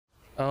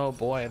Oh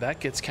boy, that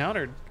gets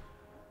countered.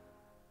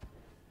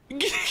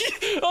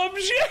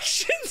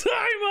 Objection,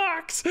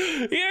 Zymox!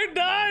 You're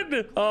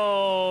done!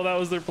 Oh, that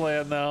was their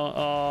plan now.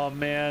 Oh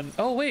man.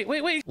 Oh wait.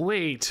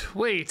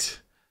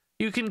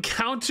 You can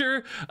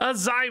counter a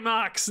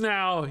Zymox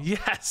now.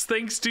 Yes,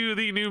 thanks to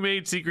the new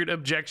made secret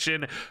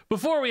objection.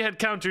 Before we had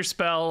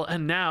Counterspell,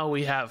 and now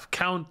we have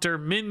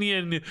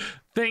Counterminion,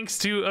 thanks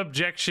to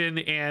objection.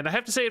 And I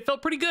have to say, it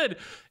felt pretty good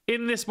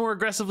in this more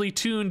aggressively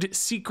tuned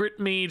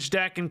Secret Mage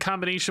deck in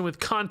combination with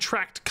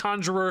Contract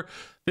Conjurer.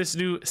 This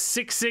new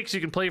 6/6 you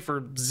can play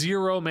for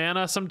 0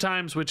 mana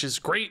sometimes, which is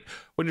great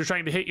when you're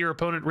trying to hit your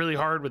opponent really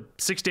hard with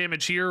 6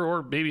 damage here,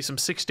 or maybe some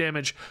 6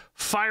 damage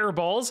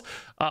fireballs,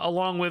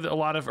 along with a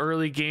lot of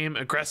early game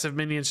aggressive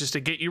minions just to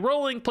get you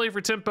rolling, play for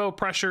tempo,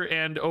 pressure,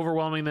 and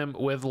overwhelming them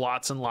with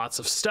lots and lots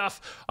of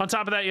stuff. On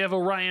top of that, you have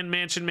Orion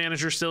Mansion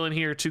Manager still in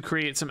here to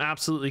create some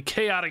absolutely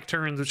chaotic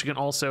turns, which can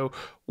also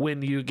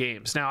win you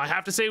games. Now, I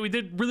have to say we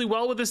did really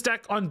well with this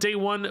deck on day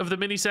 1 of the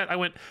mini set. I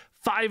went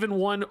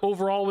 5-1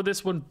 overall with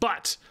this one,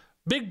 but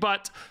big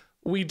but,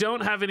 we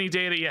don't have any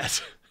data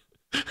yet.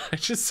 I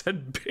just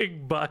said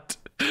big but.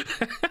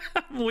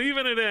 I'm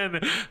leaving it in.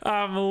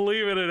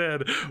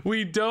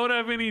 We don't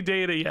have any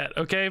data yet,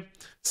 okay?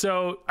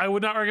 So I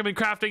would not recommend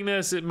crafting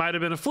this. It might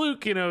have been a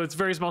fluke, you know, it's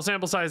very small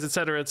sample size,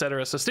 etc.,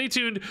 etc. So stay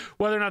tuned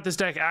whether or not this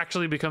deck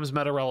actually becomes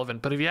meta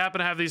relevant. But if you happen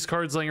to have these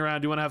cards laying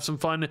around, you want to have some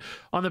fun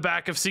on the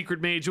back of Secret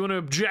Mage, you want to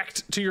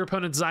object to your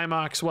opponent's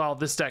Zymox, well,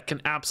 this deck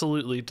can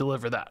absolutely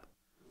deliver that.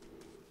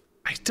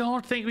 I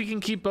don't think we can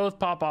keep both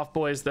pop-off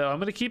boys, though. I'm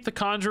going to keep the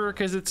Conjurer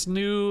because it's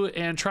new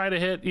and try to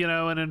hit, you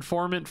know, an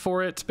informant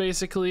for it,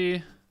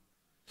 basically.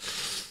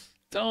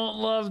 Don't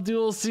love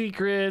dual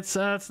secrets.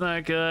 That's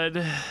not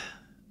good.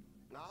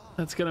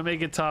 That's going to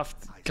make it tough.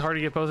 Hard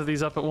to get both of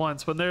these up at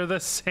once when they're the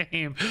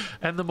same.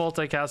 And the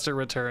multicaster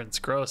returns.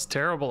 Gross.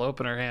 Terrible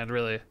opener hand,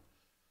 really.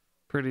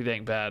 Pretty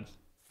dang bad.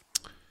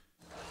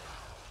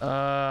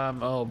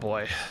 Oh,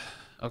 boy.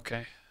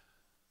 Okay.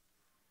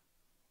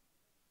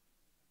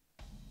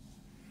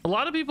 A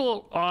lot of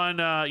people on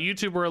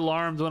YouTube were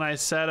alarmed when I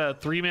said a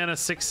 3-mana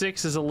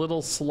 6/6 is a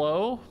little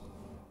slow.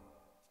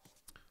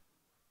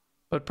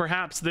 But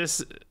perhaps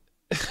this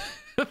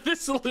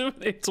this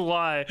illuminates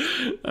why.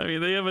 I mean,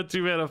 they have a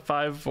 2-mana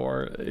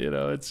 5/4. You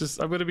know, it's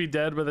just, I'm going to be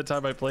dead by the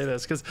time I play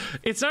this. Because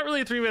it's not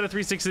really a 3-mana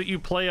 3/6 that you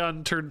play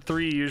on turn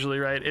 3 usually,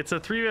 right? It's a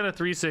 3-mana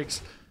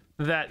 3/6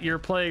 that you're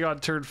playing on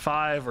turn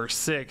 5 or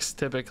 6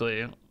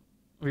 typically.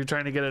 You're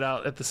trying to get it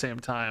out at the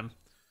same time.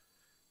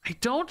 I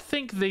don't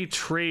think they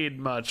trade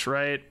much,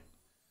 right?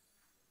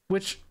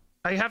 Which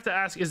I have to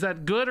ask, is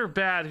that good or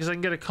bad? Because I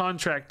can get a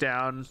contract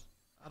down.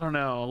 I don't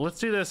know. Let's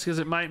do this because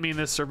it might mean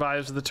this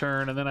survives the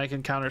turn and then I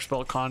can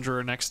counterspell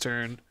Conjurer next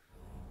turn.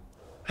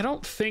 I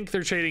don't think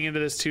they're trading into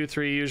this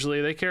 2/3 usually.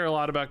 They care a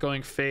lot about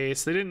going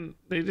face. They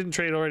didn't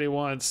trade already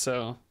once,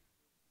 so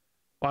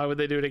why would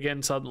they do it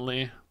again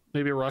suddenly?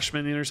 Maybe a rush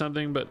minion or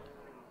something, but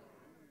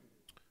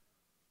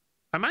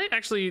I might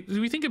actually,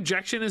 do we think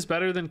objection is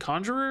better than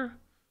Conjurer?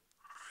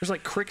 There's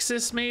like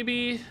Crixus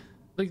maybe?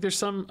 Like there's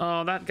some,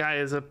 oh, that guy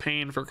is a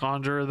pain for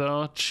Conjurer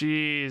though.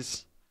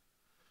 Jeez.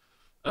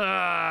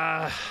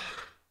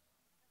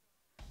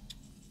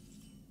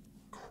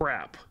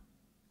 Crap.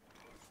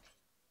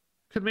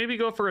 Could maybe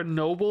go for a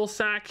Noble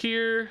Sack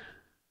here.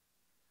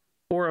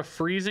 Or a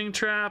Freezing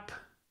Trap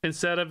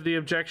instead of the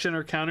objection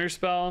or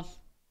Counterspell.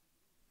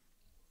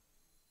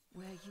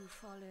 Where you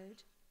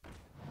followed.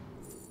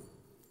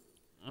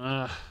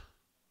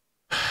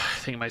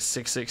 I think my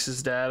 6/6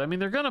 is dead. I mean,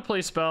 they're gonna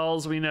play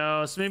spells, we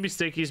know, so maybe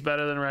Sticky's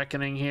better than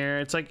Reckoning here.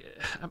 It's like,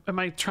 am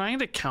I trying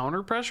to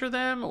counter pressure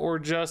them or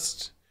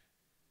just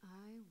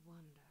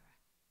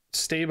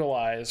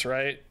stabilize,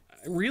 right?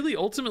 I really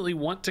ultimately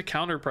want to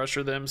counter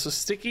pressure them, so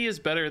Sticky is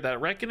better.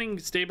 That Reckoning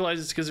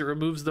stabilizes because it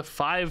removes the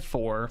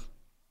 5/4.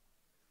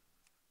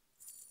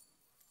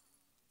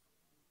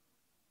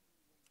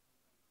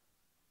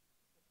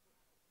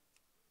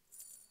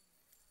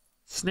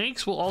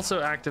 Snakes will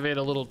also activate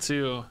a little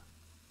too.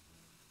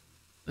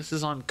 This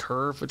is on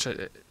curve, which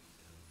I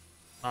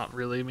not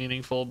really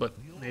meaningful, but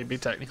maybe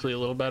technically a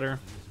little better.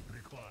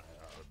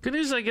 Good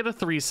news, I get a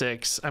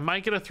 3/6. I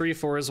might get a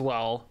 3/4 as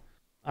well.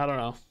 I don't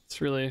know.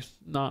 It's really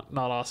not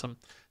awesome.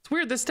 It's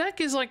weird. This deck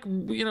is like,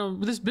 you know,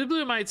 this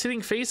Bibliomite's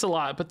hitting face a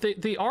lot, but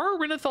they are a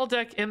Renathal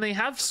deck and they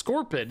have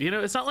Scorpid. You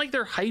know, it's not like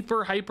they're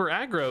hyper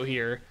aggro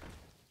here.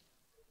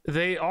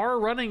 They are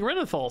running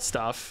Renathal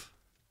stuff.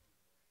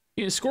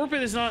 You know,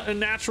 Scorpid is not a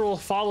natural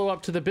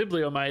follow-up to the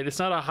Bibliomite. It's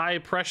not a high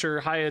pressure,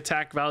 high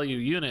attack value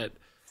unit.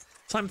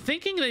 So I'm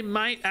thinking they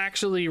might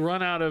actually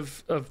run out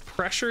of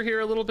pressure here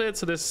a little bit.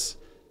 So this,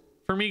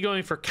 for me,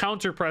 going for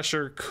counter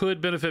pressure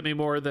could benefit me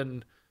more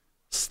than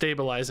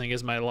stabilizing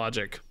is my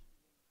logic.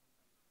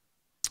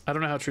 I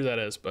don't know how true that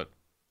is, but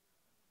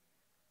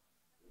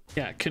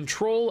yeah,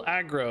 control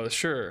aggro.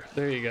 Sure.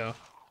 There you go.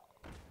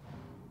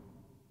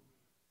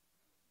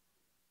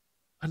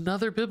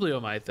 Another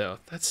Bibliomite, though.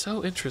 That's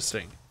so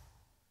interesting.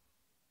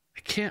 I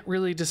can't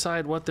really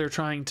decide what they're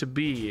trying to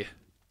be.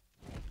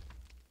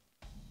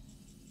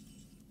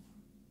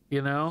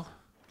 You know?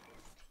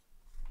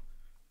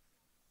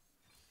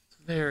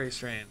 Very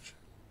strange.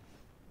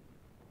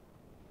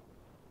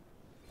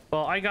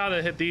 Well, I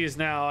gotta hit these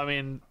now. I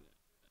mean,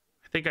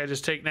 I think I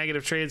just take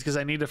negative trades because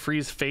I need to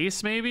freeze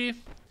face, maybe?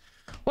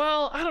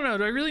 Well, I don't know.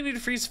 Do I really need to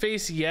freeze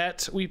face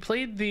yet? We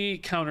played the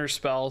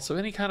Counterspell, so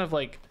any kind of,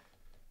 like,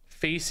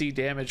 facey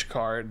damage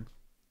card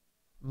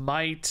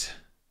might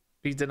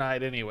be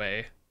denied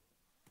anyway.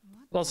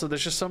 Also,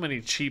 there's just so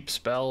many cheap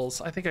spells.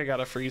 I think I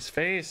gotta freeze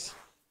face.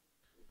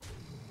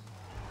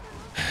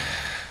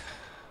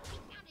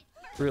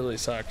 Really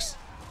sucks.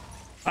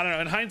 I don't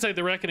know. In hindsight,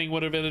 the Reckoning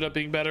would have ended up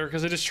being better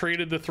because I just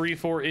traded the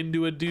 3/4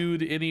 into a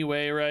dude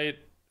anyway, right?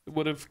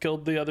 Would have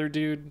killed the other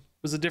dude. It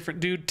was a different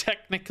dude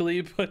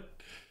technically, but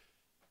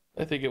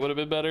I think it would have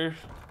been better.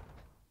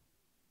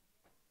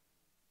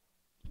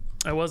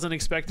 I wasn't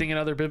expecting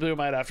another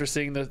Bibliomite after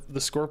seeing the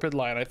Scorpid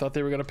line. I thought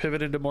they were going to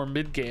pivot into more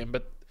mid-game,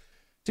 but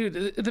dude,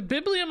 the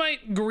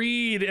Bibliomite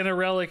greed in a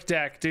Relic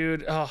deck,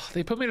 dude. Oh,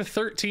 they put me to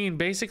 13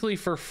 basically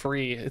for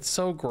free. It's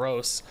so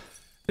gross.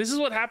 This is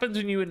what happens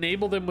when you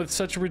enable them with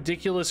such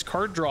ridiculous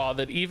card draw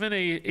that even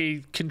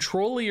a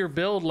controllier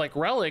build like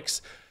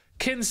Relics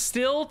can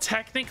still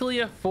technically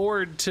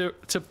afford to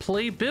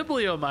play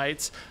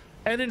Bibliomites,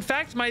 and in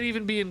fact might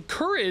even be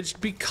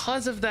encouraged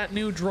because of that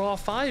new draw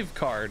 5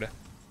 card.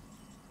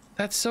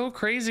 That's so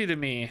crazy to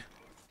me.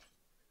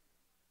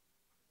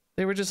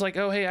 They were just like,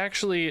 oh hey,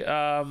 actually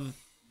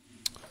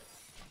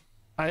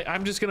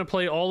I'm just gonna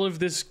play all of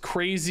this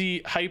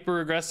crazy hyper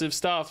aggressive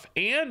stuff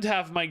and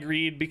have my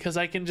greed because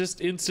I can just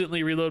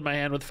instantly reload my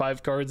hand with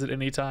 5 cards at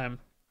any time.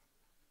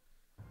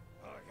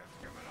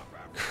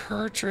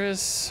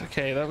 Kurtrus.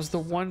 Okay, that was the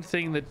one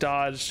thing that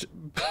dodged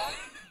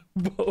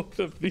both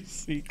of these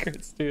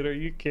secrets, dude. Are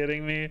you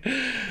kidding me?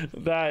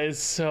 That is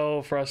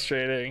so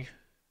frustrating.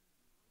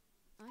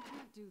 I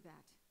can't do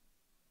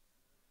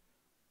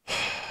that.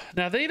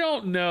 Now they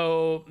don't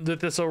know that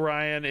this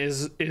Orion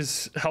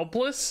is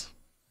helpless.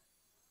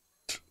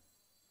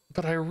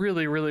 But I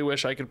really, really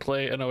wish I could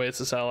play an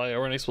Oasis ally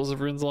or an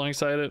Explosive Runes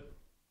alongside it,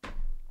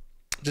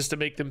 just to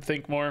make them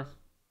think more.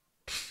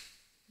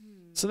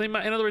 So they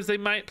might, in other words, they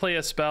might play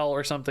a spell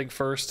or something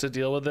first to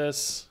deal with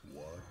this.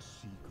 What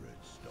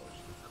secrets does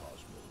the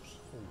cosmos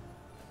hold?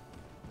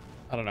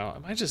 I don't know.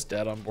 Am I just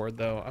dead on board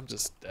though? I'm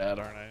just dead,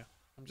 aren't I?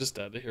 I'm just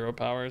dead to hero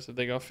powers if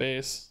they go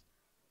face.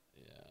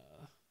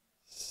 Yeah,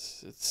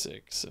 it's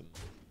 6 and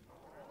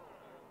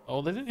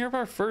oh, they didn't hero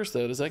power first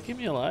though. Does that keep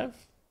me alive?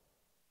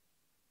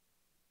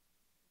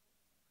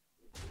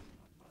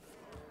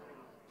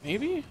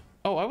 Maybe?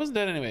 Oh, I wasn't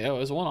dead anyway. Oh, it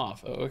was 1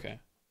 off. Oh,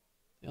 okay.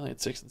 They only had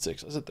 6 and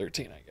 6. I was at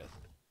 13, I guess.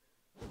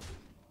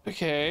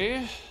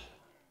 Okay.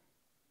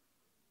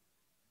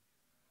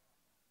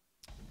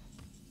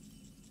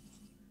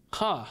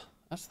 Huh.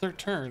 That's their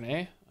turn,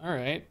 eh?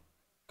 Alright.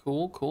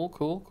 Cool, cool,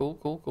 cool, cool,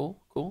 cool,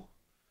 cool, cool.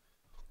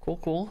 Cool,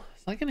 cool.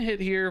 So I can hit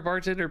here.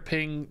 Bartender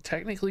ping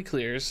technically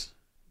clears.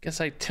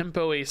 Guess I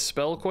tempo a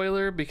spell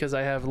coiler because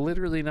I have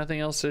literally nothing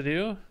else to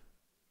do.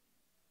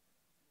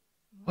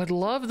 I'd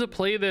love to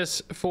play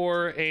this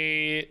for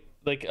an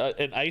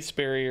ice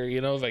barrier,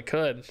 you know, if I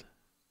could.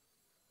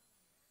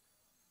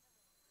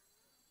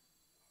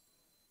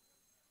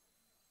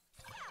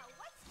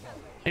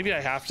 Maybe I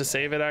have to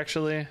save it,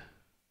 actually.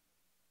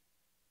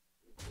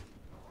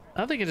 I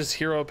don't think I just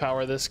hero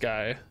power this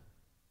guy.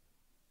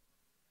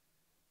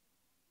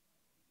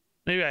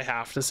 Maybe I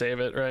have to save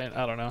it, right?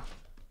 I don't know.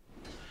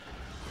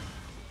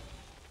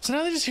 So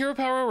now they just hero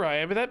power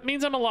Orion, but that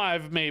means I'm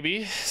alive,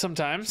 maybe,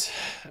 sometimes.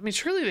 I mean,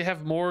 surely they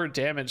have more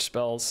damage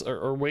spells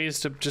or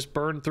ways to just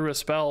burn through a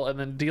spell and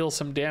then deal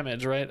some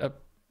damage, right?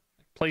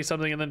 Play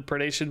something and then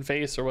predation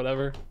face or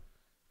whatever.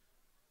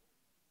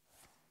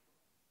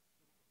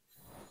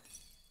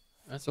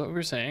 That's what we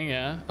were saying,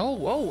 yeah.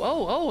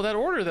 Oh, that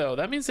order, though.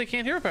 That means they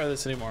can't hero power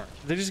this anymore.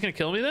 Are they just gonna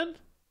kill me then?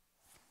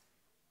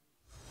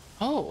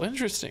 Oh,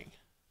 interesting.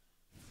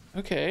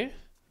 Okay.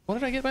 What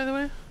did I get, by the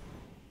way?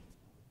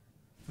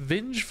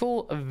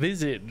 Vengeful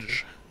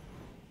Visage.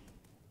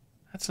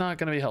 That's not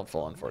going to be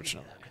helpful,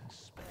 unfortunately.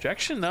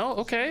 Objection, though.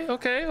 Okay.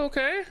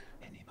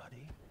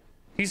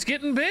 He's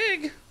getting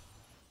big.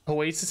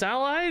 Oasis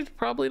allied.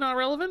 Probably not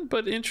relevant,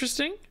 but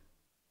interesting.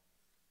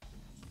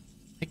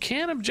 I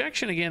can't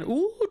objection again.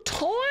 Ooh,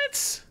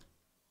 taunts.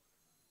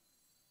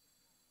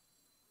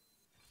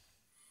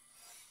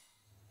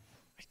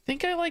 I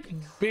think I like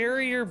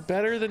barrier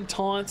better than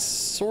taunts.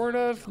 Sort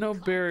of. No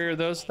barrier,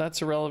 though, so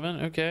that's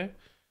irrelevant. Okay.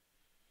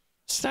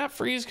 Snap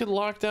Freeze could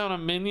lock down a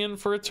minion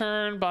for a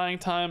turn. Buying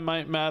time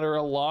might matter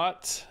a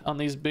lot on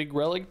these big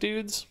relic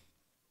dudes.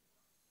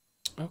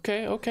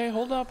 Okay,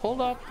 hold up.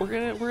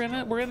 We're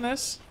in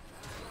this.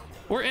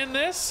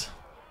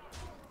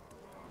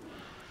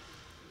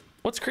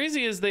 What's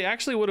crazy is they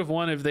actually would have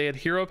won if they had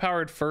hero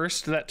powered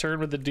first that turn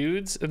with the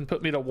dudes and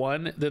put me to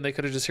 1. Then they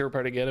could have just hero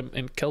powered again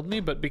and killed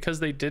me. But because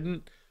they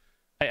didn't,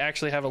 I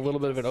actually have a little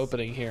bit of an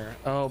opening here.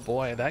 Oh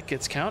boy, that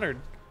gets countered.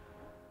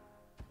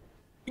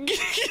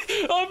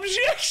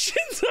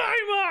 Objections,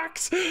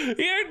 Imox!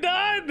 You're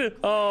done!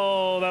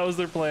 Oh, that was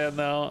their plan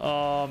though.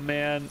 Oh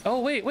man. Oh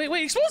wait.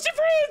 Explosive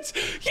Runes!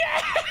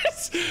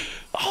 Yes!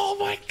 Oh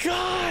my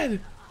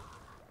god!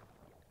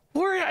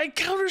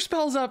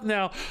 Counterspell's up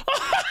now.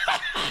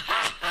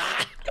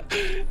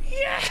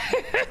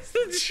 Yes,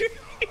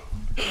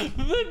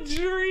 the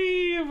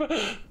dream,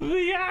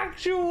 the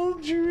actual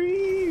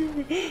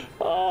dream.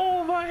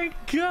 Oh my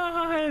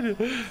god.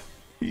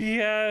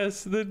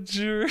 Yes, the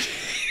dream.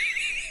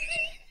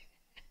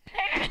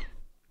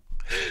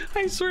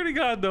 I swear to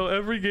God, though,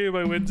 every game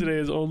I win today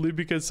is only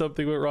because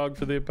something went wrong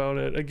for the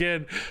opponent.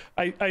 Again,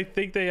 I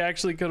think they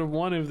actually could have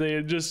won if they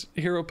had just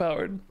hero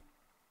powered.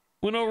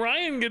 When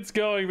Orion gets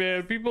going,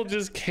 man, people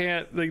just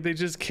can't, like, they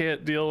just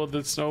can't deal with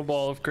the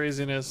snowball of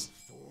craziness.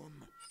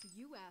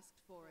 You asked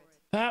for it.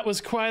 That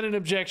was quite an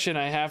objection,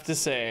 I have to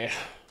say.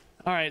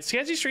 All right,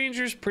 Sketchy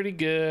Stranger's pretty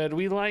good.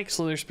 We like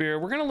Slither Spear.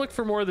 We're gonna look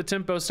for more of the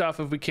tempo stuff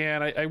if we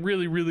can. I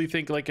really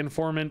think like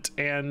Informant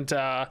and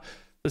the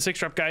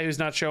 6-drop guy who's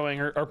not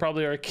showing are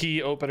probably our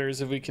key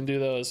openers if we can do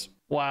those.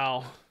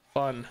 Wow,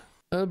 fun.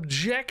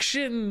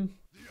 Objection.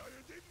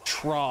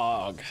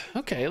 Trog.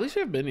 Okay, at least we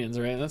have minions,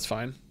 right? That's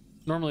fine.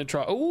 Normally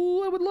Trog.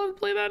 Oh, I would love to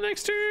play that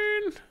next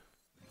turn.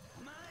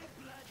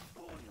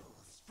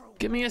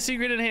 Give me a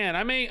secret in hand.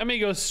 I may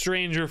go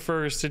Stranger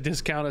first to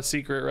discount a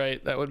secret,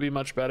 right? That would be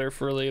much better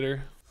for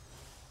later.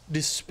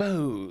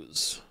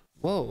 Dispose.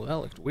 Whoa, that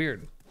looked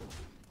weird.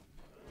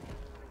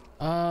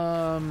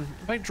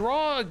 If I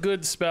draw a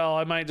good spell,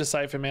 I might just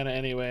Siphon Mana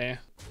anyway.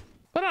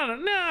 But I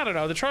don't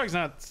know. The Trog's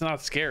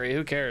not scary.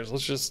 Who cares?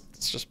 Let's just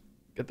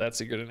get that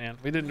secret in hand.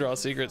 We didn't draw a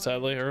secret,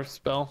 sadly, or a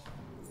spell.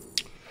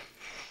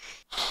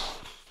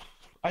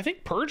 I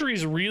think Perjury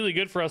is really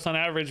good for us on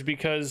average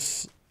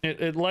because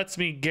it lets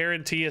me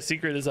guarantee a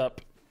secret is up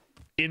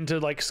into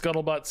like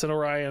Scuttlebutts and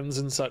Orions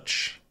and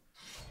such.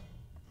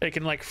 They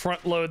can like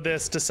front load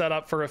this to set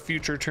up for a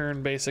future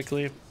turn,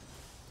 basically.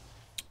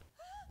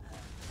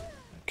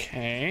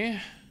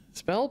 Okay.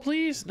 Spell,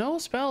 please? No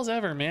spells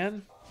ever,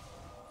 man.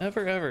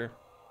 Ever.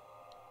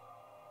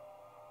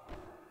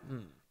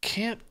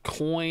 Can't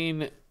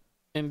coin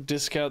and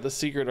discount the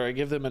secret, or I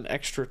give them an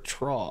extra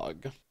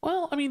Trog.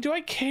 Well, I mean, do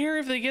I care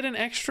if they get an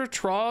extra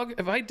Trog?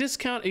 If I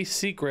discount a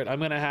secret, I'm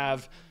gonna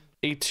have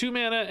a 2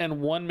 mana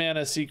and 1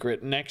 mana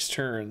secret next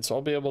turn. So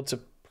I'll be able to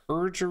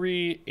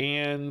Perjury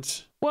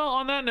and, well,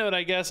 on that note,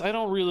 I guess I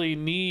don't really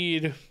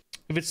need,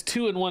 if it's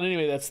 2 and 1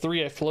 anyway, that's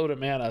 3, I float a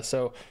mana.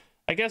 So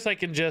I guess I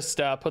can just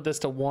put this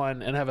to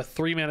 1 and have a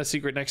 3 mana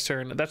secret next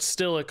turn. That's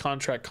still a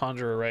Contract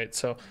Conjurer, right?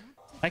 So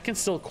I can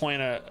still coin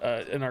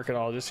an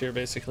Archaeologist here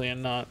basically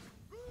and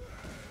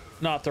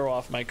not throw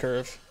off my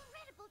curve.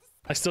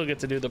 I still get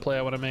to do the play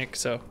I want to make,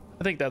 so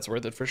I think that's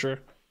worth it for sure.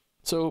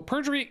 So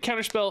Perjury,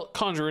 Counterspell,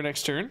 Conjurer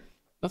next turn.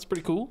 That's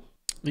pretty cool.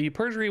 The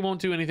Perjury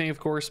won't do anything, of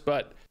course,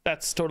 but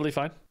that's totally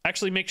fine.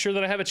 Actually, make sure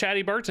that I have a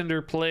chatty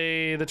bartender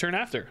play the turn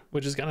after,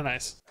 which is kind of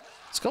nice.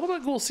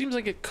 Scuttlebutt Ghoul seems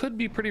like it could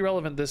be pretty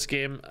relevant this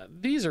game.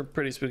 These are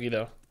pretty spooky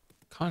though.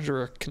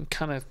 Conjurer can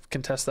kind of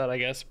contest that, I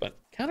guess, but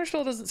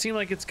Counterspell doesn't seem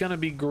like it's gonna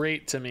be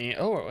great to me.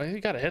 Oh, you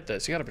gotta hit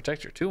this. You gotta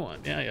protect your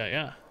 2/1.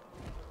 Yeah.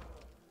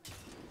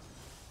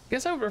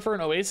 Guess I would prefer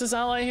an Oasis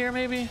ally here,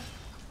 maybe.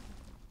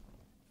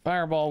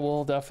 Fireball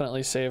will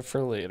definitely save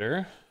for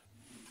later.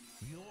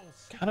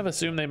 Kind of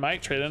assume they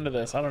might trade into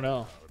this. I don't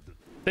know.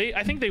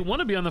 I think they want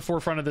to be on the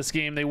forefront of this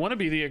game. They want to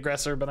be the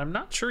aggressor, but I'm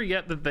not sure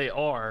yet that they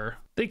are.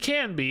 They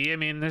can be. I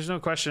mean, there's no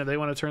question if they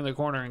want to turn the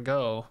corner and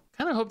go.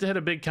 Kind of hope to hit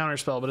a big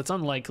counterspell, but it's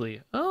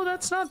unlikely. Oh,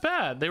 that's not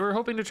bad. They were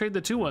hoping to trade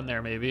the 2/1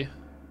 there, maybe.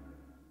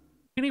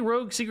 Any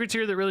rogue secrets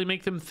here that really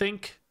make them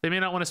think? They may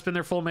not want to spend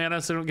their full mana,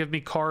 so they don't give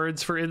me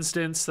cards, for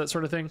instance, that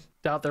sort of thing.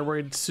 Doubt they're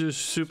worried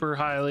super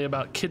highly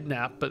about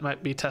Kidnap, but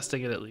might be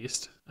testing it at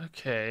least.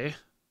 Okay.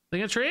 They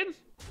gonna trade?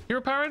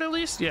 Hero powered at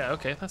least? Yeah,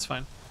 okay, that's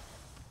fine.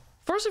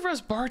 Fortunately for us,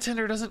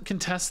 Bartender doesn't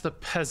contest the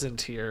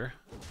Peasant here.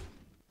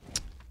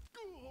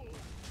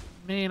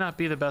 May not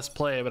be the best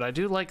play, but I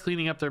do like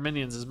cleaning up their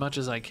minions as much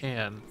as I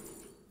can.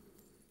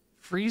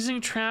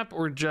 Freezing Trap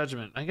or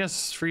Judgment? I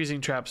guess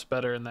Freezing Trap's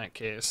better in that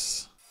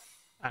case.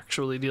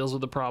 Actually deals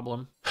with the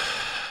problem.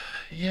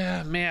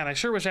 Yeah, man, I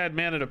sure wish I had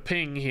mana to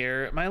ping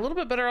here. Am I a little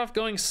bit better off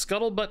going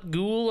Scuttlebutt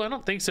Ghoul? I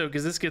don't think so,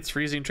 because this gets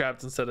Freezing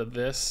Trapped instead of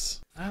this.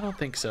 I don't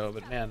think so,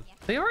 but man.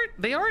 They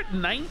are at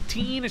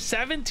 19 or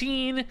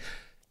 17,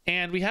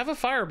 and we have a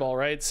Fireball,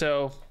 right?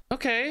 So,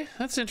 okay,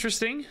 that's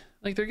interesting.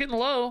 Like, they're getting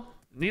low.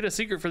 Need a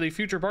secret for the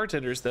future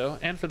bartenders, though,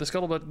 and for the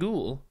Scuttlebutt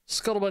Ghoul.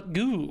 Scuttlebutt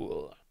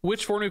Ghoul.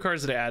 Which 4 new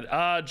cards did I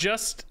add?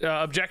 Just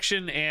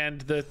Objection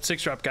and the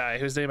 6-drop guy,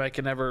 whose name I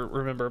can never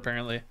remember,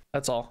 apparently.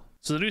 That's all.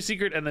 So the new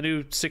secret and the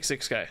new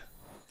 6/6 guy.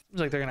 Seems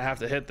like they're gonna have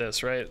to hit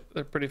this, right?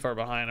 They're pretty far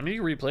behind. I mean,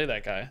 you can replay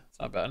that guy. It's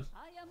not bad.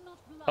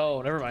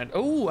 Oh, never mind.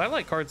 Oh, I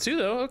like cards too,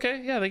 though.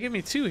 Okay, yeah, they give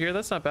me 2 here.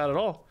 That's not bad at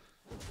all.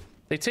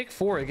 They take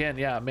 4 again.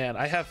 Yeah, man,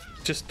 I have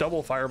just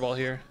double Fireball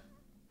here.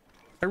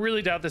 I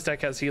really doubt this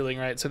deck has healing,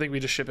 right? So I think we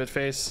just ship it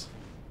face.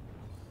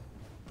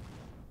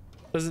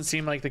 Doesn't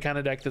seem like the kind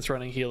of deck that's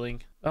running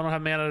healing. I don't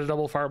have mana to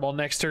double Fireball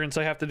next turn,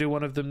 so I have to do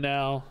one of them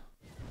now.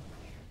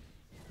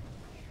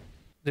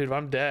 Dude, if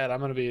I'm dead, I'm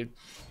gonna be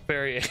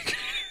very angry.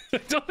 I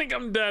don't think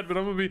I'm dead, but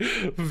I'm gonna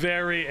be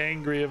very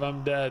angry if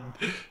I'm dead.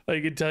 I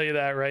can tell you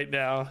that right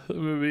now. I'm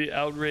gonna be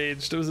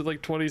outraged. It was at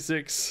like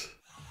 26.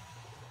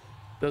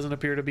 Doesn't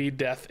appear to be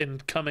death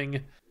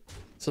incoming.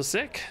 So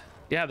sick.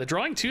 Yeah, the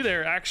drawing 2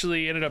 there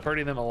actually ended up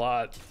hurting them a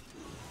lot.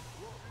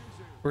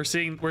 We're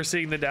seeing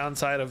the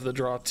downside of the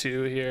draw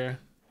 2 here.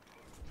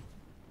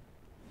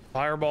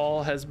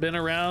 Fireball has been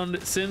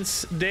around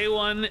since day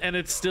 1 and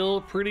it's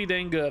still pretty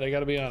dang good, I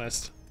gotta be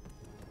honest.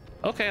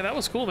 Okay, that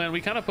was cool, man.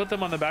 We kind of put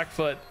them on the back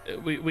foot.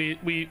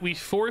 We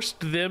forced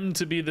them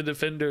to be the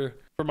defender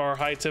from our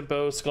high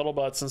tempo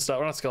scuttlebutts and stuff.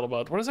 We're not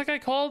scuttlebutt. What is that guy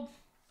called?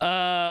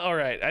 All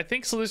right. I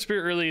think Salute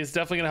Spirit early is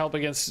definitely gonna help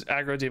against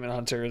aggro Demon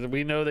Hunter.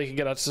 We know they can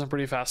get out to some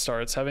pretty fast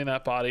starts. Having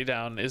that body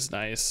down is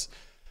nice.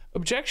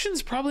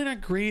 Objection's probably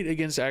not great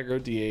against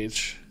aggro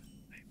DH.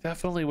 I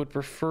definitely would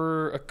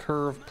prefer a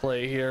curve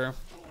play here.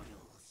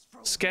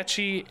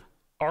 Sketchy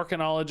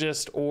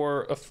Arcanologist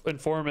or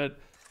Informant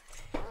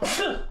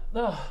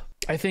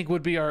I think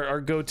would be our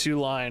go-to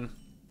line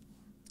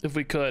if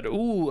we could.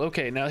 Ooh,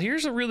 okay. Now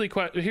here's a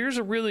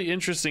really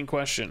interesting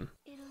question,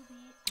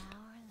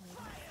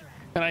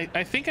 and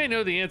I think I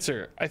know the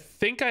answer. I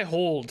think I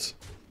hold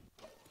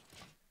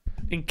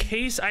in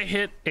case I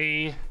hit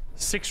a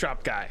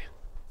 6-drop guy.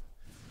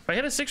 If I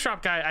hit a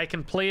 6-drop guy, I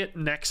can play it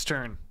next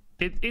turn.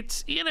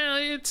 It's you know,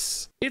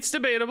 it's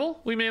debatable.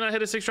 We may not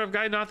hit a 6-drop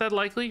guy, not that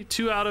likely.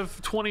 2 out of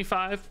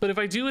 25. But if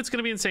I do, it's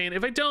gonna be insane.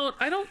 If I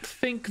don't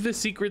think the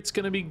secret's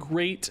gonna be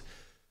great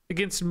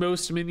against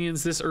most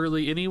minions this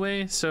early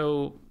anyway.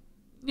 So,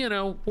 you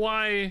know,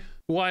 why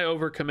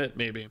overcommit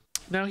maybe?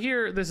 Now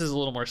here, this is a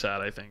little more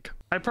sad, I think.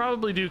 I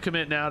probably do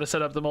commit now to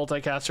set up the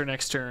multicaster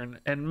next turn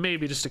and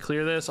maybe just to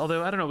clear this.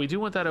 Although, I don't know, we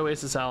do want that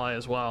Oasis ally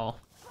as well.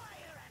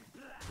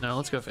 No,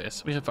 let's go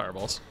face. We have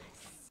fireballs.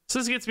 So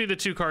this gets me the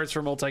 2 cards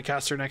for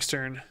multicaster next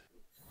turn.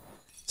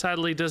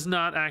 Sadly, does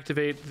not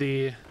activate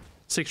the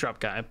 6-drop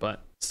guy,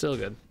 but still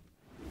good.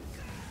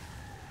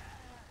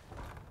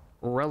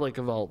 Relic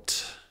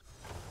Vault.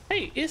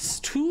 Hey,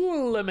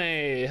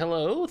 Istulame.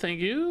 Hello, thank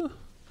you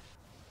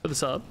for the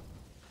sub.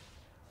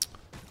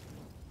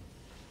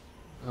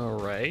 All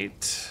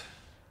right.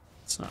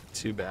 It's not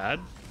too bad.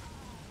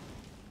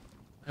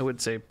 I would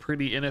say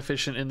pretty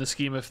inefficient in the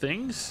scheme of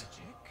things.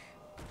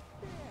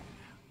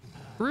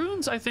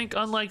 Runes, I think,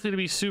 unlikely to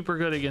be super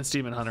good against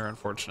Demon Hunter,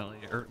 unfortunately.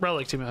 Or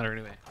Relic Demon Hunter,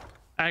 anyway.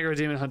 Aggro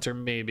Demon Hunter,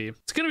 maybe.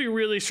 It's going to be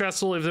really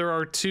stressful if there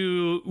are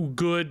 2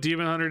 good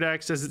Demon Hunter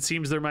decks, as it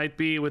seems there might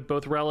be, with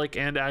both Relic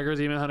and Aggro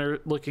Demon Hunter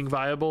looking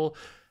viable.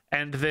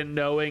 And then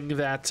knowing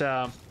that...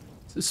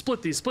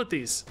 split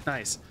these.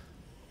 Nice.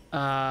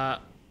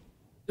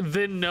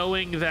 Then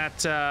knowing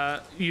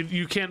that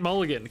you can't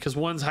mulligan, because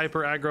one's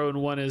hyper aggro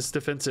and one is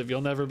defensive. You'll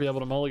never be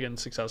able to mulligan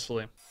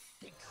successfully.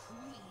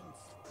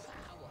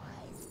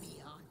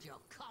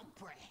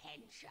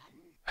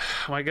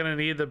 Am I gonna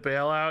need the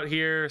bailout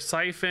here?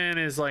 Siphon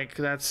is like,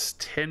 that's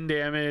 10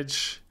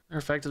 damage. They're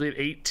effectively at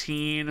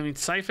 18. I mean,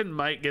 Siphon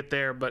might get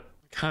there, but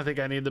I kind of think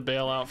I need the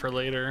bailout for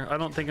later. I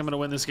don't think I'm gonna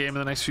win this game in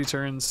the next few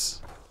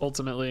turns,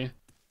 ultimately.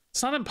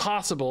 It's not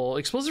impossible.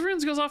 Explosive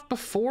Runes goes off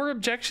before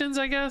objections,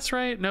 I guess,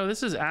 right? No,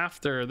 this is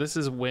after. This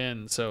is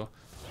win. So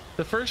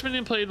the first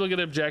minion played will get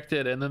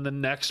objected, and then the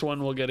next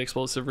one will get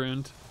explosive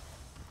runed,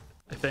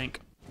 I think.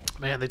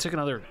 Man, they took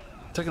another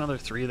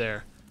 3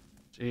 there.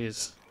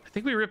 Jeez. I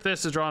think we rip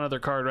this to draw another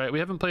card, right? We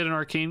haven't played an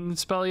arcane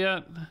spell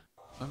yet,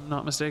 if I'm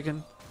not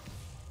mistaken.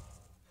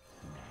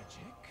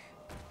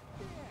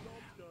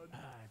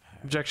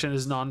 Objection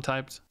is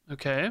non-typed.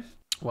 Okay.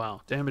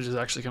 Wow, damage is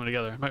actually coming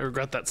together. I might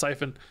regret that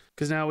Siphon,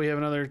 because now we have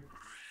another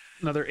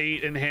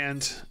 8 in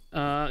hand.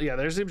 Yeah,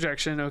 there's the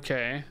objection.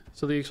 Okay.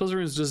 So the explosive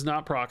runes does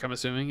not proc, I'm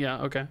assuming.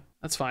 Yeah, okay.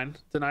 That's fine.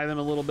 Deny them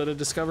a little bit of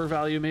discover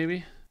value,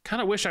 maybe.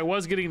 Kind of wish I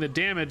was getting the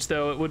damage,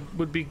 though. It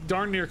would be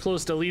darn near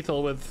close to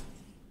lethal with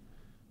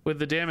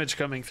the damage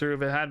coming through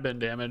if it had been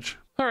damage.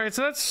 All right,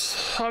 so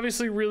that's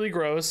obviously really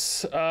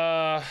gross.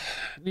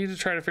 Need to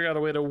try to figure out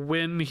a way to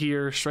win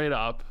here straight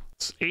up.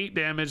 It's 8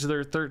 damage,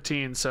 they're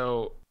 13,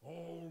 so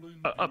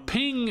a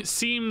ping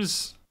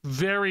seems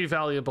very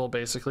valuable,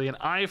 basically. An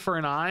eye for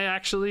an eye,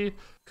 actually,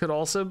 could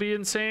also be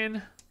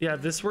insane. Yeah,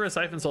 if this were a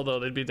Siphon Soul, though,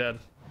 they'd be dead.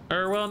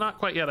 Or, well, not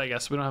quite yet, I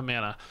guess. We don't have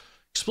mana.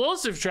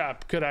 Explosive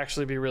Trap could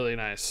actually be really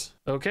nice.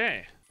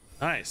 Okay,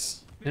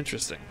 nice.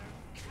 Interesting.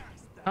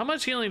 How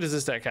much healing does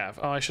this deck have?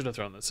 Oh, I should have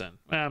thrown this in.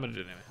 I'm gonna do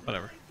it anyway.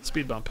 Whatever.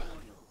 Speed bump.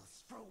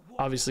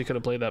 Obviously could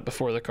have played that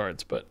before the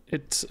cards, but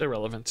it's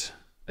irrelevant,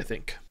 I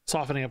think.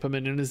 Softening up a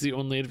minion is the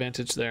only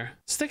advantage there.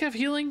 Does this deck have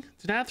healing?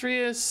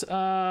 Denathrius,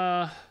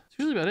 it's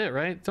usually about it,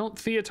 right? Don't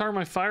Theatar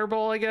my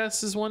Fireball, I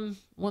guess, is one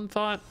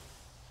thought.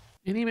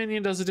 Any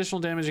minion does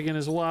additional damage again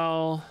as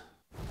well.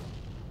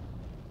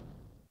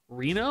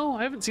 Reno?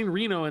 I haven't seen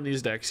Reno in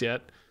these decks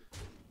yet.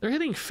 They're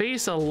hitting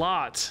face a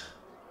lot.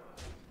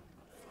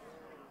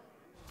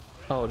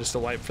 Oh, just a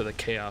wipe for the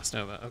Chaos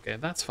Nova. Okay,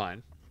 that's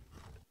fine.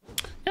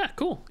 Yeah,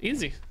 cool.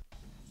 Easy.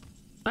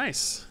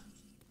 Nice.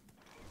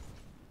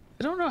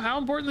 I don't know how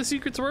important the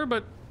secrets were,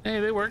 but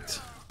hey, they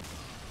worked.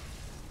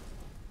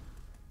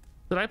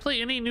 Did I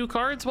play any new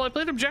cards? Well, I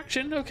played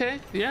Objection. Okay,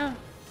 yeah.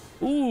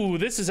 Ooh,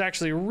 this is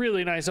actually a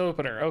really nice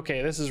opener.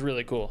 Okay, this is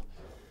really cool.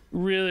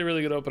 Really,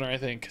 really good opener, I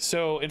think.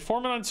 So,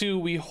 Informant on 2,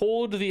 we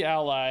hold the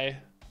ally,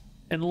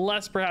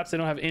 unless perhaps they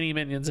don't have any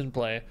minions in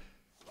play.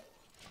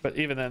 But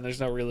even then,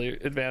 there's no really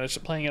advantage to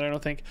playing it, I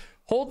don't think.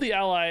 Hold the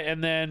ally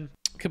and then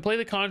can play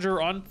the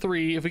Conjurer on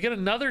 3. If we get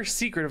another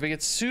secret, if we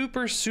get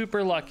super,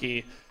 super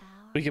lucky,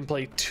 we can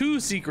play 2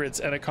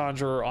 secrets and a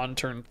Conjurer on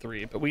turn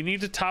 3. But we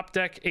need to top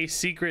deck a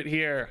secret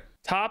here.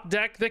 Top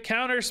deck the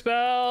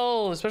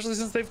Counterspell, especially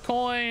since they've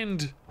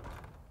coined.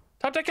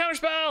 Top deck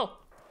Counterspell!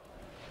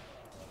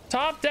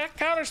 Top deck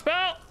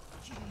Counterspell!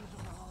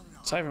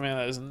 Cypher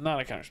Mana is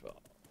not a Counterspell.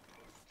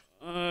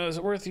 Is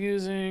it worth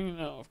using?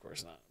 No, of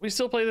course not. We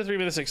still play the 3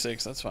 mana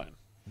 6/6. That's fine.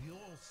 Your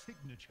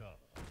signature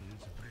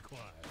is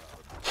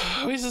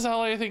required. Oasis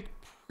Ally, I think,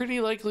 pretty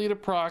likely to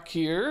proc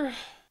here.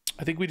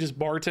 I think we just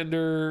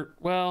bartender.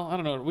 Well, I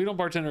don't know. We don't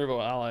bartender if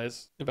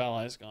allies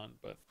gone,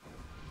 but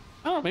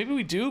I don't know. Maybe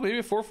we do. Maybe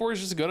a 4/4 is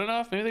just good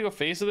enough. Maybe they go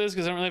face of this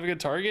because they don't really have a good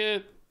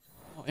target.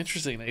 Oh,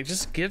 interesting. They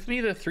just give me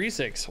the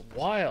 3/6.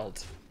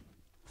 Wild.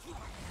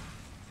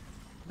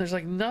 There's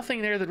like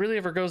nothing there that really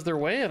ever goes their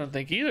way, I don't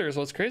think either, is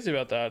what's crazy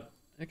about that.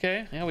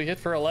 Okay, yeah, we hit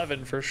for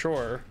 11 for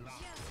sure.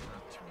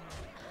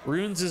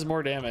 Runes is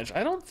more damage.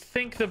 I don't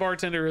think the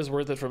bartender is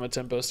worth it from a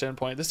tempo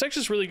standpoint. This deck's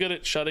just really good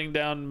at shutting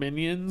down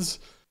minions.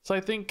 So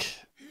I think,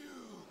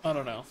 I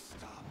don't know.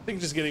 I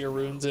think just getting a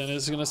runes in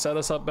is gonna set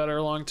us up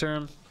better long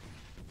term.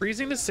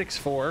 Freezing the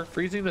 6/4,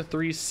 freezing the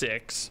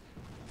 3/6.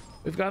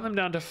 We've got them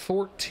down to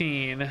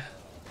 14.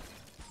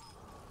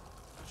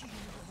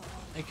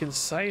 I can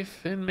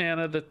siphon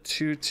mana the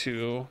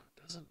 2/2.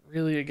 Doesn't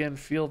really, again,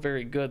 feel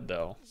very good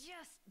though.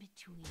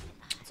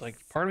 It's like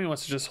part of me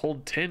wants to just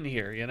hold 10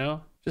 here, you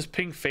know? Just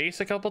ping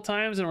face a couple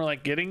times and we're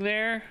like getting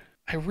there.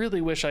 I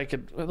really wish I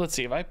could. Let's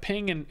see, if I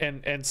ping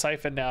and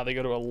siphon now, they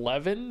go to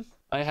 11.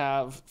 I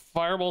have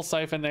Fireball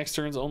Siphon next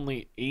turn's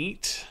only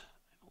 8.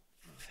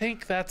 I don't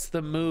think that's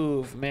the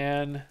move,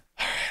 man.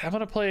 All right, I'm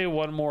gonna play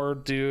one more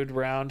dude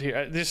round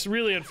here. This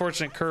really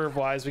unfortunate curve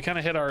wise, we kind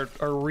of hit our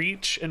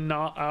reach and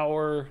not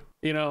our,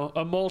 you know,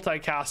 a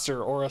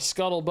multicaster or a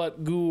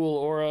scuttlebutt ghoul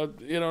or a,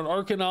 you know, an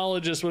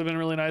arcanologist would have been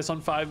really nice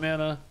on 5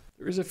 mana.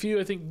 There was a few,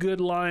 I think, good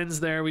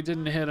lines there we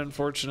didn't hit,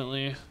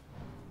 unfortunately.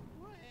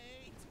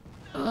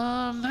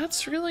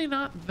 That's really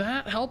not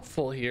that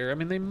helpful here. I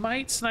mean, they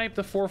might snipe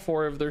the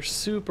 4/4 if they're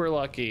super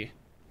lucky.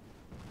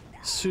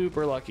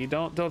 Super lucky.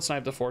 Don't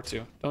snipe the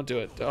 4/2. Don't do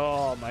it.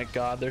 Oh my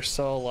god, they're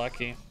so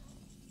lucky.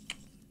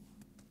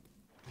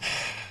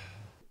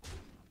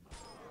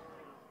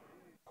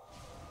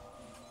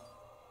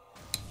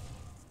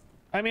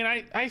 I mean,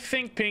 I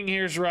think ping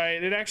here's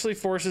right. It actually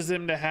forces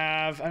them to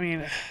have, I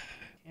mean,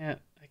 I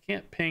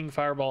can't ping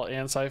Fireball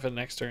and Siphon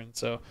next turn,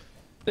 so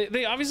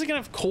they obviously can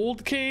have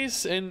Cold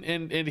Case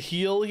and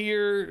heal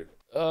here.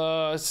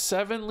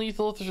 7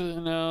 lethal,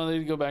 no,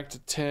 they go back to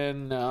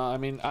 10. No, I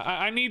mean,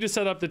 I need to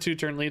set up the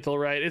 2-turn lethal,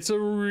 right? It's a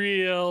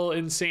real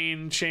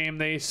insane shame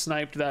they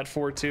sniped that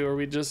 4/2, or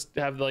we just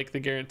have like the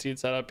guaranteed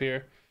setup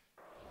here.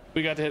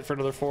 We got to hit for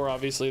another 4,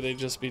 obviously they'd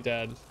just be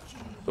dead.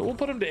 But we'll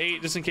put them to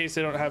 8 just in case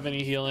they don't have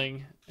any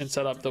healing and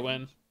set up the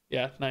win.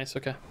 Yeah, nice,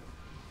 okay.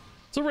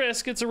 It's a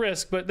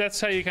risk, but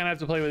that's how you kind of have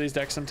to play with these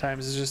decks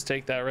sometimes, is just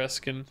take that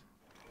risk and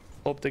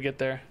hope to get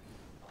there.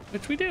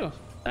 Which we do.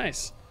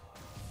 Nice.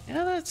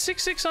 Yeah, that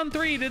 6/6 on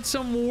 3 did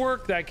some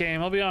work that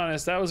game, I'll be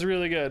honest. That was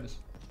really good.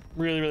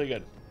 Really, really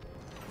good.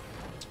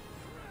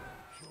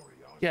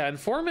 Yeah,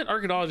 Informant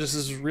Archaeologist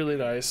is really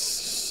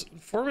nice.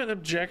 Informant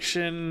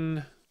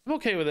Objection, I'm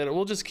okay with it.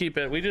 We'll just keep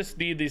it. We just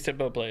need these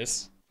tempo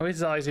plays.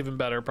 Oasis Ally's even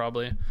better,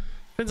 probably.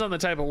 Depends on the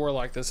type of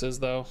warlock this is,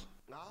 though.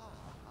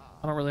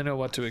 I don't really know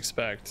what to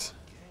expect.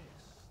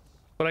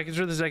 But I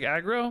consider this deck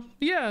aggro?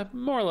 Yeah,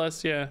 more or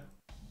less, yeah.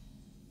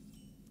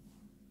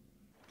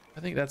 I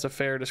think that's a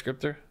fair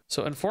descriptor.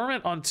 So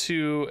Informant on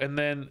 2, and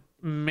then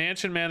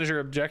Mansion Manager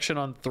Objection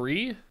on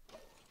 3.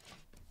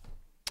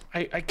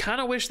 I kind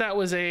of wish that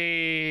was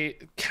a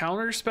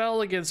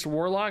counterspell against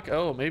Warlock.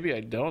 Oh, maybe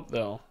I don't,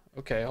 though.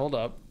 Okay, hold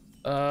up.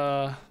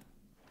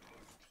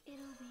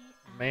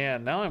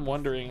 Man, now I'm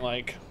wondering,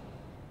 like,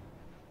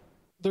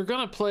 they're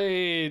gonna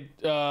play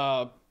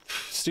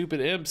stupid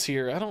imps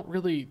here. I don't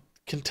really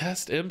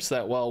contest imps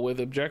that well with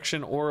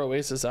Objection or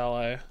Oasis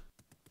Ally.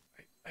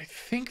 I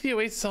think the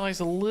Oasis Ally is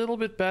a little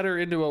bit better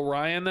into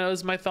Orion, though,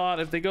 is my thought.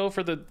 If they go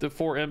for the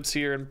 4 imps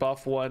here and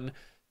buff 1,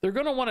 they're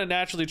gonna want to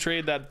naturally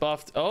trade that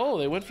buffed. Oh,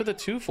 they went for the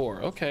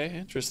 2/4. Okay,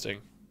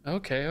 interesting.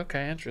 Okay,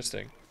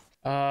 interesting.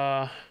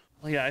 Well,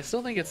 yeah, I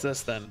still think it's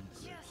this then.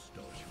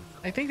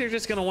 I think they're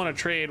just going to want to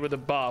trade with a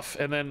buff,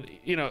 and then,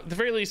 you know, at the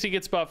very least he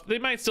gets buffed. They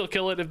might still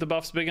kill it if the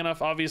buff's big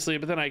enough, obviously,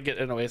 but then I get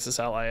an Oasis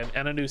Ally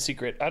and a new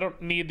secret. I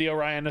don't need the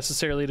Orion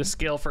necessarily to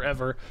scale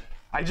forever.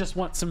 I just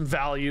want some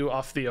value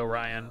off the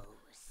Orion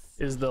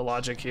is the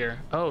logic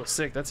here. Oh,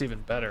 sick. That's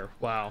even better.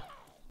 Wow.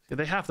 Yeah,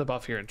 they have the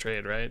buff here in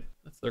trade, right?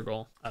 That's their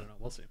goal. I don't know.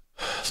 We'll see.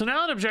 So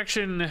now an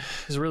Objection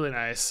is really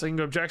nice. I can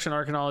go Objection,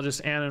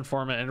 Arcanologist, and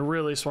Informant and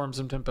really swarm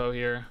some tempo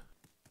here.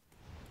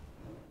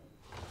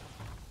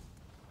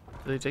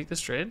 Do they take this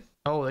trade?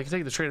 Oh, they can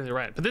take the trade on the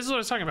right. But this is what I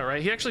was talking about,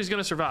 right? He actually is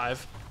going to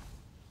survive.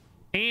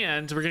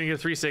 And we're going to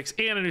get a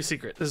 3/6 and a new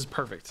secret. This is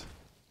perfect.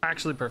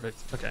 Actually perfect.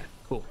 Okay,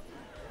 cool.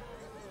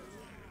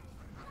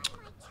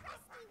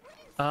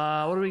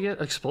 What do we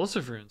get?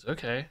 Explosive runes.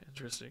 Okay,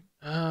 interesting.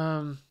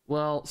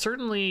 Well,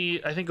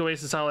 certainly I think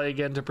Oasis Ally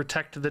again to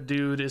protect the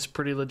dude is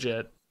pretty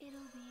legit. It'll be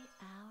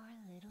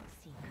our little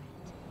secret.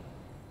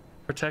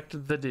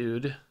 Protect the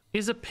dude.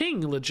 Is a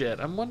ping legit?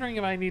 I'm wondering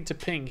if I need to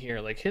ping here.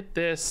 Like hit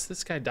this.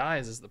 This guy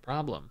dies is the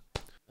problem.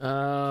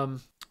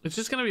 It's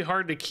just gonna be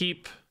hard to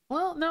keep.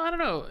 Well, no, I don't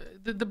know.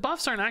 The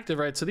buffs aren't active,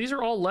 right? So these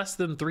are all less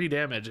than 3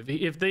 damage.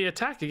 If they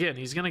attack again,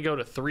 he's gonna go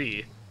to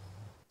 3.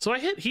 So I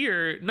hit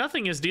here,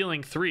 nothing is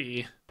dealing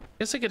 3. I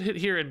guess I could hit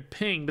here and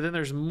ping, but then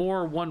there's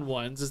more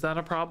 1/1s. Is that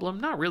a problem?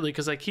 Not really,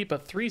 because I keep a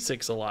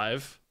 3/6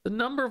 alive. The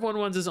number of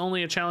 1/1s is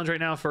only a challenge right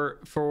now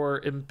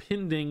for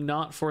impending,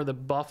 not for the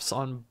buffs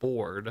on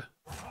board.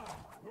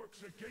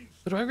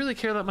 But do I really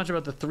care that much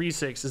about the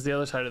 3/6 is the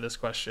other side of this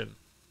question.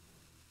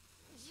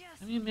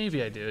 I mean,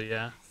 maybe I do,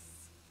 yeah.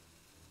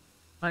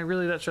 Am I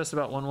really that stressed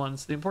about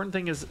 1/1s? The important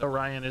thing is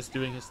Orion is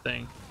doing his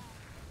thing.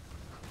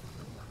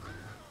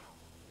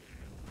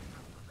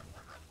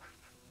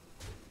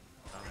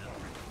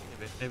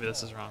 Maybe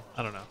this is wrong.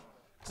 I don't know.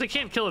 They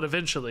can't kill it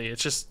eventually.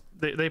 It's just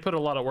they put a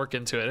lot of work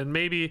into it, and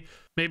maybe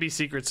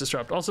Secrets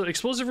Disrupt. Also,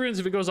 explosive runes,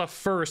 if it goes off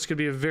first, could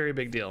be a very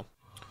big deal.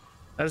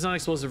 That is not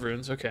explosive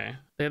runes. Okay,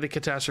 they had the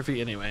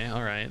catastrophe anyway.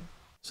 All right,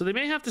 so they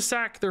may have to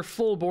sack their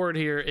full board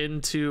here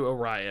into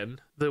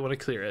Orion. They want to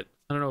clear it.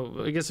 I don't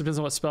know. I guess it depends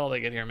on what spell they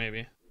get here.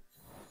 Maybe.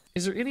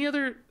 Is there any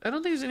other? I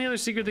don't think there's any other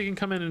secret they can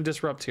come in and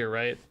disrupt here,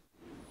 right?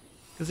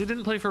 Because they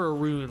didn't play for a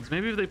runes.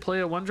 Maybe if they play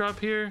a 1-drop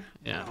here,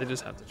 yeah, they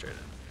just have to trade it.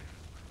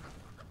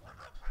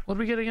 What do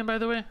we get again, by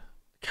the way?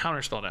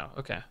 Counterspell now.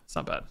 Okay, it's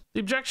not bad.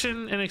 The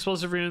objection and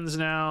explosive runes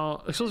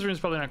now. Explosive runes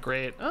probably not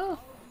great. Oh,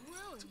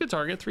 it's a good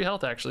target. 3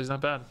 health actually is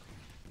not bad.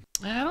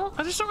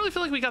 I just don't really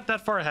feel like we got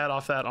that far ahead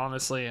off that,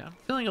 honestly. I'm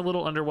feeling a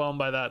little underwhelmed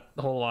by that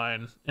whole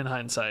line in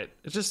hindsight.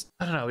 It's just,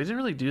 I don't know, we didn't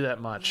really do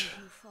that much.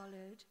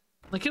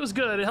 Like, it was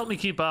good, it helped me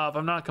keep up.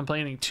 I'm not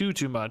complaining too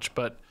much,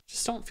 but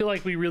just don't feel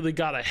like we really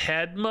got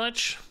ahead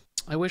much.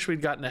 I wish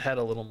we'd gotten ahead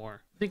a little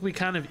more. I think we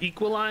kind of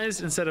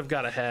equalized instead of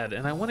got ahead,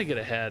 and I want to get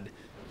ahead.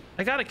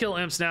 I gotta kill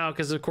imps now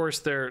because of course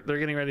they're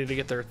getting ready to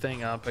get their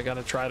thing up. I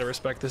gotta try to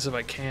respect this if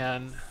I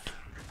can.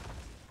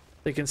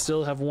 They can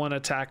still have 1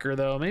 attacker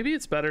though. Maybe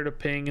it's better to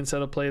ping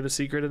instead of play the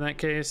secret in that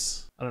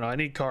case. I don't know. I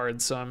need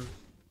cards, so I'm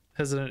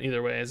hesitant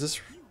either way. Is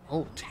this?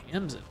 Oh,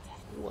 Tamsin.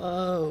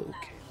 Whoa.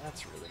 Okay,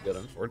 that's really good.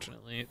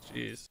 Unfortunately,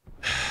 jeez.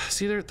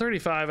 See, they're at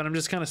 35, and I'm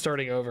just kind of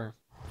starting over.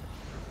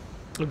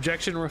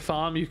 Objection,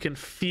 Rafam. You can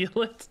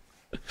feel it.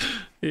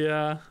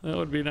 Yeah, that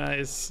would be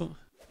nice.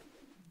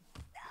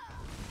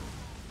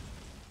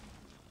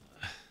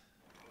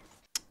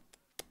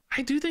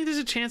 I do think there's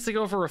a chance to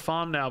go for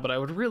Rafam now, but I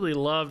would really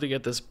love to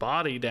get this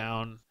body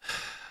down.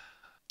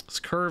 This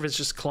curve is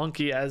just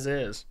clunky as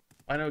is.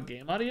 I know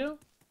game audio?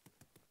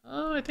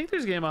 Oh, I think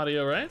there's game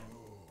audio, right?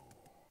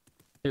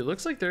 It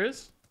looks like there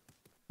is.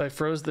 If I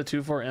froze the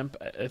 2/4 imp,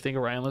 I think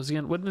Orion lives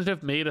again. Wouldn't it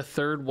have made a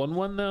third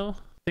 1/1 though?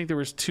 I think there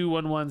was 2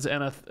 1/1s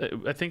and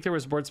I think there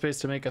was board space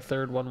to make a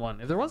third 1/1.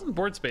 If there wasn't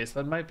board space,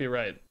 that might be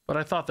right. But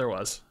I thought there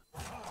was.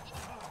 All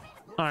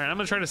right, I'm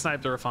gonna try to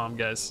snipe the Rafam,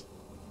 guys.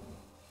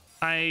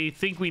 I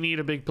think we need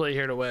a big play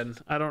here to win.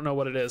 I don't know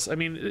what it is. I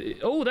mean,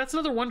 oh, that's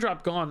another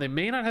 1-drop gone. They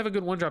may not have a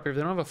good 1-drop here if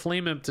they don't have a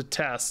flame imp to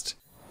test.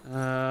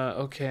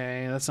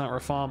 Okay, that's not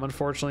Rafam,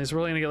 unfortunately. So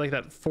we're really gonna get like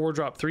that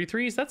 4-drop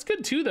 3/3s. That's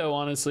good too, though,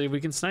 honestly. If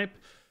we can snipe,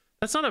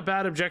 that's not a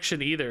bad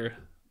objection either.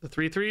 The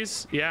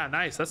 3/3s, yeah,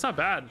 nice. That's not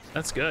bad.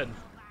 That's good.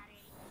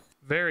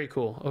 Very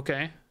cool.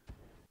 Okay,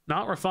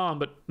 not Rafam,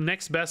 but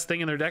next best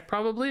thing in their deck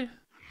probably.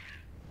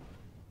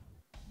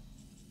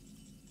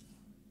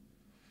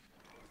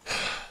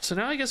 So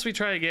now I guess we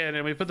try again,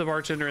 and we put the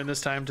bartender in this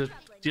time to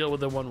deal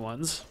with the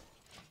 1/1s.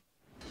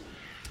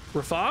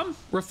 Rafam?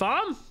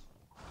 Rafam?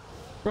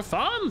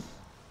 Rafam?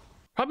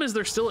 Problem is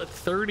they're still at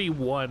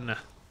 31.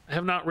 I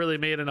have not really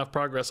made enough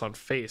progress on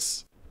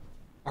face.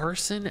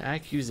 Arson,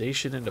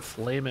 accusation, into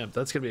flame imp.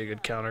 That's gonna be a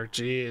good counter.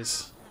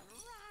 Jeez.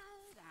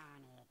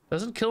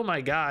 Doesn't kill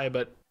my guy,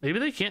 but maybe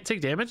they can't take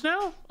damage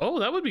now? Oh,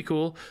 that would be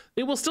cool.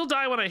 They will still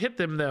die when I hit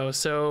them though,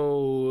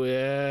 so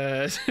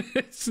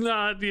it's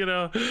not, you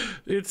know,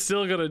 it's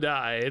still gonna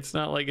die. It's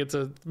not like it's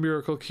a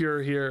miracle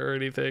cure here or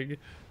anything.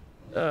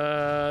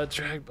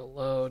 Drag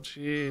below,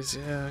 jeez,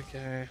 yeah,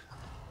 okay.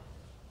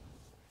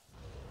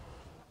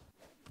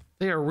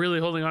 They are really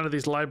holding on to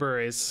these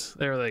libraries.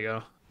 There they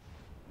go.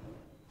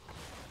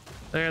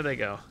 There they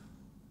go.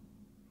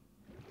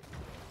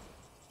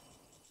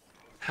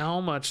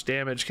 How much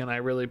damage can I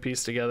really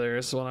piece together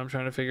is what I'm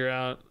trying to figure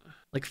out.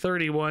 Like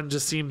 31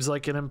 just seems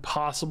like an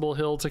impossible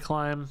hill to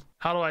climb.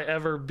 How do I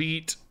ever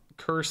beat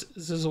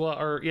curses as well?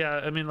 Or yeah,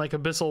 I mean like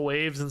abyssal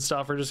waves and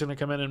stuff are just gonna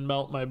come in and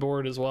melt my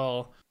board as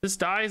well. This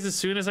dies as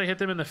soon as I hit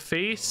them in the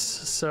face,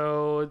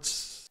 so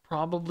it's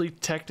probably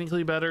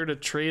technically better to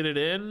trade it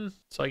in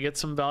so I get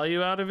some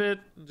value out of it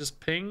and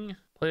just ping,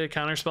 play a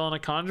counterspell and a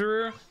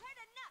conjurer.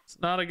 It's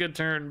not a good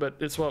turn, but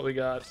it's what we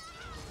got.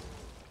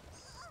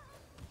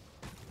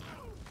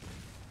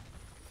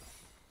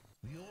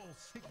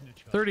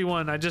 signature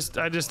 31. I just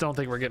don't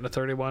think we're getting to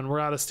 31. We're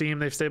out of steam.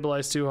 They've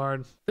stabilized too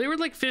hard. They were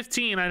like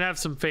 15. I'd have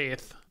some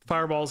faith.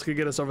 Fireballs could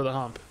get us over the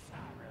hump.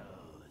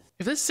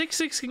 If this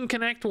 6/6 can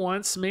connect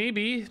once,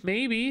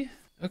 maybe.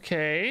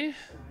 Okay.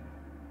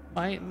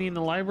 Might mean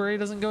the library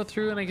doesn't go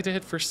through and I get to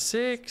hit for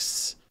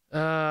 6.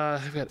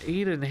 I've got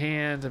 8 in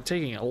hand. I'm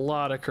taking a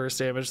lot of curse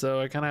damage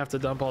though. I kind of have to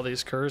dump all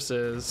these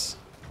curses.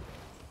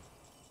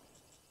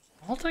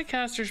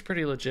 Multicaster's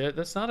pretty legit.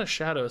 That's not a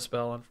shadow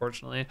spell,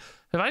 unfortunately.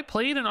 Have I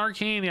played an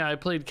arcane? Yeah, I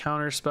played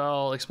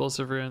Counterspell,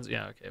 Explosive Runes.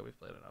 Yeah, okay, we've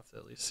played enough to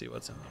at least see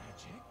what's in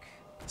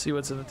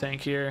the tank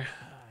here.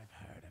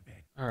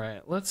 All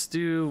right, let's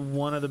do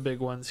one of the big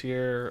ones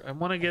here. I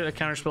want to get a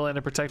Counterspell in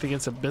to protect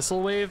against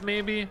Abyssal Wave,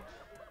 maybe.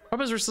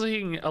 Problem is we're still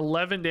taking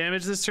 11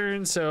 damage this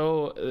turn,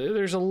 so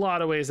there's a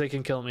lot of ways they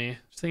can kill me.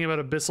 Just thinking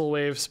about Abyssal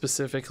Wave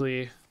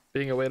specifically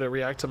being a way to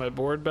react to my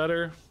board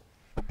better.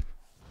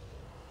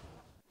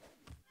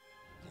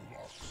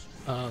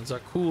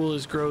 Zakul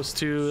is gross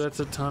too.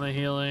 That's a ton of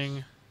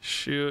healing.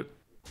 Shoot.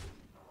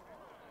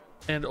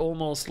 And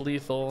almost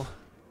lethal.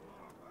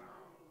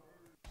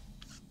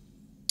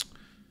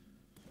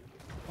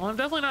 Well, I'm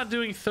definitely not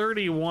doing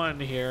 31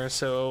 here,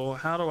 so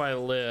how do I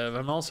live?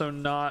 I'm also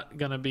not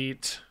gonna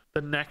beat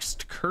the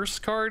next curse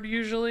card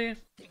usually.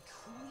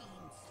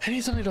 I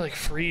need something to like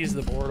freeze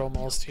the board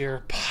almost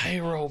here.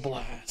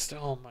 Pyroblast.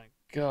 Oh my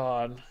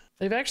god.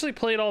 They've actually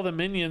played all the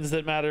minions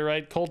that matter,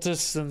 right?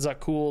 Cultists and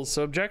Zakuls,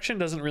 so objection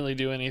doesn't really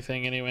do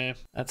anything anyway.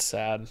 That's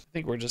sad. I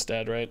think we're just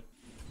dead, right?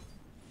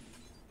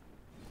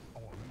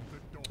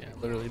 Yeah,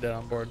 literally dead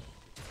on board.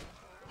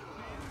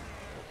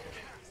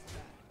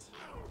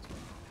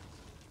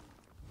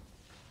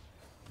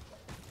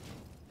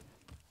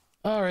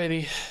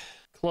 Alrighty.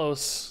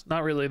 Close.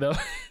 Not really though.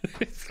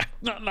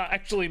 not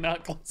actually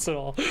not close at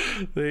all.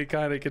 They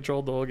kind of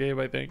controlled the whole game,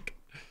 I think.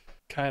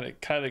 Kind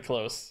of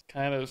close.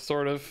 Kind of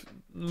sort of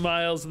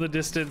miles in the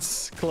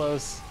distance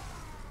close.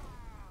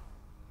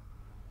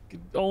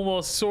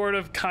 Almost sort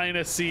of kind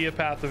of see a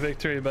path to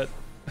victory, but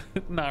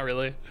not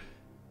really.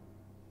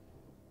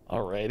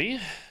 Alrighty.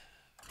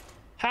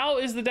 How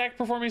is the deck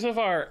performing so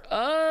far?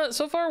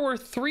 So far we're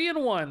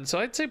 3-1, so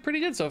I'd say pretty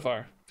good so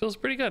far. Feels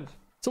pretty good.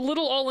 It's a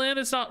little all in.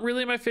 It's not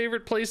really my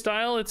favorite play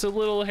style. It's a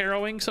little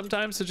harrowing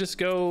sometimes to just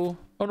go.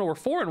 Oh no, we're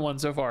 4-1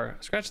 so far.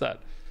 Scratch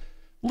that.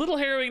 Little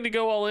harrowing to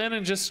go all in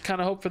and just kind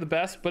of hope for the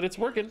best, but it's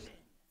working.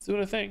 It's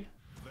doing a thing.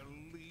 The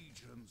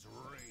legion's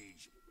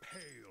rage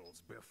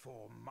pales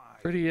before my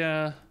Pretty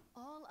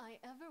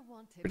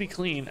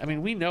clean. I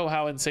mean, we know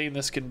how insane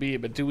this can be,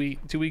 but do we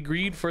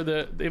greed for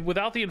the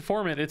without the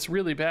informant? It's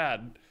really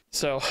bad.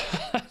 So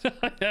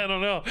I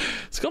don't know.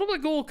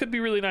 Scuttlebutt Ghoul could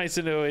be really nice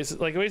into Oasis.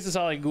 Like Oasis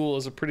Ally Ghoul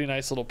is a pretty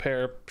nice little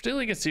pair,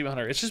 particularly against Demon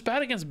Hunter. It's just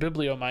bad against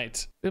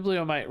Bibliomite.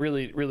 Bibliomite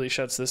really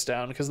shuts this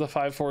down because the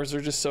 5/4s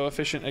are just so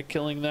efficient at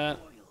killing that.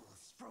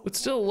 Would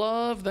still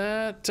love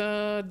that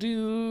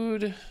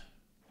dude.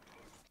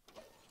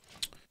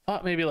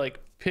 Thought maybe like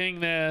ping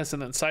this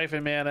and then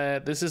siphon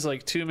mana. This is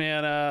like 2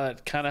 mana.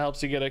 It kind of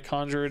helps you get a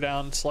conjurer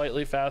down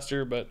slightly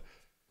faster, but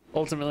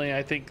ultimately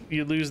I think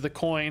you lose the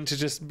coin to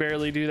just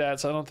barely do that,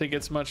 so I don't think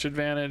it's much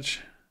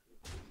advantage.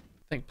 I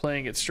think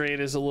playing it straight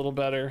is a little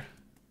better.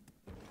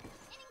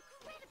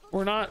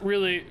 We're not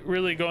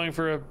really going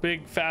for a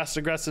big fast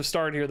aggressive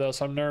start here though,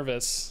 so I'm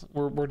nervous.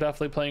 We're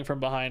definitely playing from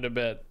behind a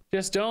bit.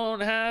 Just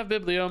don't have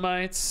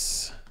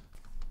Bibliomites.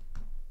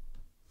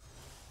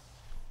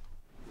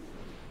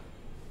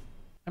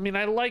 I mean,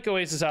 I like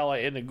Oasis Ally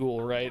into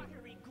Ghoul, right?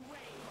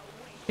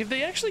 If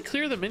they actually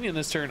clear the minion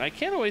this turn, I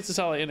can Oasis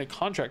Ally into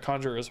Contract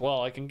Conjurer as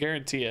well. I can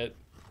guarantee it.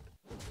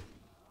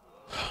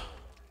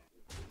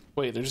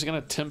 Wait, they're just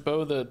gonna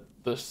tempo the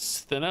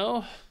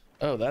Stheno?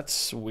 Oh,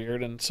 that's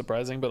weird and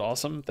surprising, but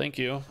awesome. Thank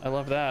you. I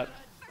love that.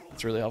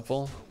 That's really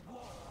helpful.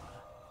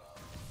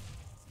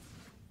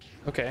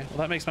 Okay, well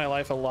that makes my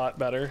life a lot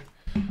better.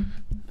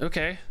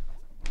 Okay.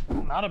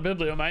 Not a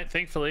Bibliomite,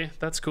 thankfully.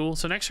 That's cool.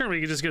 So next turn we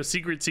could just go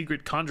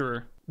Secret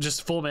Conjurer.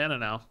 Just full mana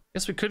now.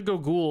 Guess we could go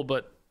Ghoul,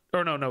 but...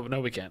 Or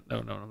no, we can't.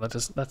 No.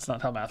 That's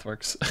not how math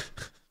works.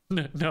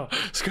 No,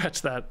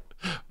 scratch that.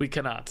 We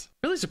cannot.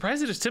 Really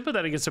surprised they just tempoed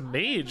that against a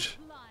mage.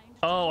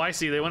 Oh, I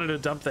see. They wanted to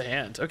dump the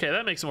hand. Okay,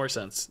 that makes more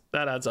sense.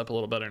 That adds up a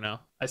little better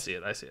now. I see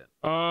it.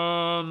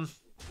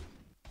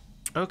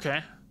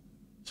 Okay.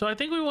 So I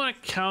think we want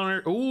to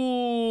counter...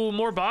 Ooh,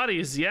 more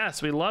bodies.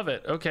 Yes, we love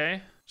it.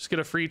 Okay. Just get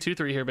a free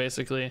 2/3 here,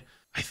 basically.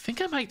 I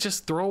think I might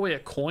just throw away a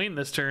coin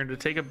this turn to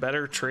take a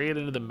better trade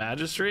into the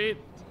Magistrate.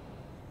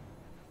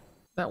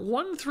 That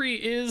 1/3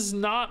 is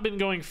not been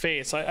going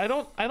face. I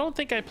don't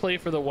think I play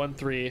for the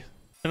 1/3.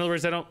 In other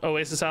words, I don't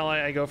Oasis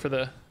Ally. I go for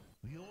the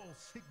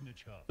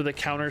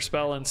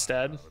Counterspell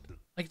instead.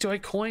 Like, do I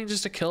coin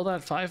just to kill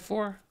that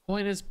 5/4?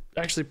 Coin is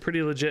actually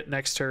pretty legit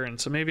next turn,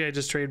 so maybe I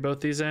just trade both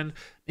these in.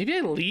 Maybe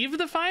I leave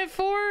the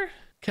 5/4.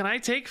 Can I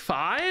take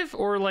 5?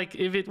 Or like,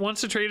 if it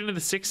wants to trade into the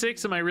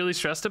 6/6, am I really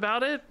stressed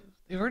about it?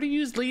 They've already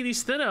used Lady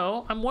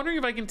Stheno. I'm wondering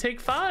if I can take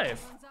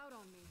 5. I'm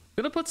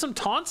gonna put some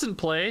taunts in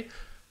play.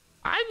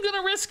 I'm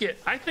gonna risk it.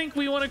 I think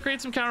we want to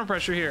create some counter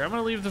pressure here. I'm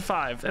gonna leave the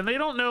 5, and they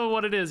don't know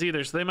what it is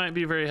either, so they might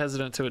be very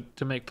hesitant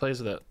to make plays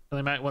with it. And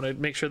they might want to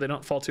make sure they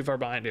don't fall too far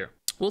behind here.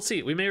 We'll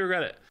see. We may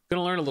regret it.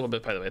 Gonna learn a little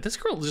bit, by the way. This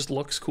girl just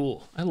looks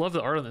cool. I love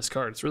the art on this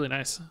card. It's really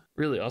nice,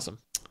 really awesome.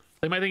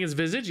 They might think it's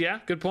Visage. Yeah,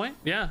 good point.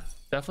 Yeah,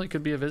 definitely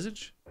could be a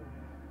Visage.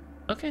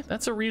 Okay,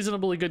 that's a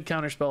reasonably good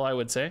counterspell, I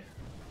would say.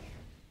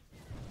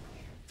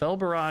 Fell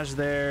Barrage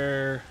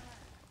there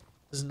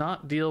does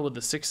not deal with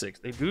the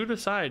 6/6. They do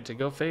decide to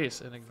go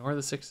face and ignore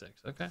the 6/6.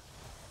 Okay.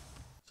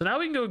 So now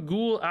we can go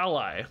Ghoul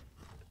Ally.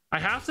 I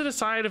have to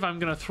decide if I'm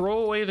gonna throw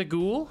away the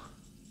Ghoul,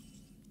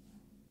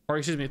 or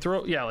excuse me,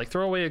 throw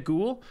away a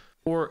Ghoul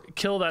or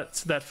kill that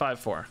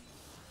 5/4.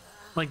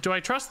 Like, do I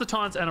trust the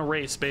taunts and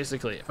erase?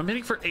 Basically, if I'm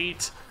hitting for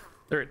 8,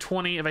 they're at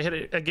 20. If I hit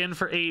it again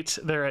for 8,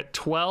 they're at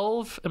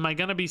 12. Am I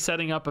gonna be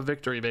setting up a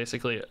victory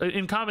basically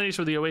in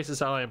combination with the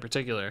Oasis Ally in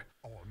particular?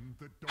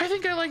 I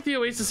think I like the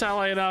Oasis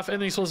Ally enough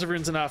and the Explosive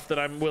Runes enough that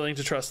I'm willing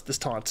to trust this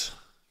taunt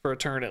for a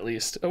turn at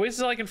least.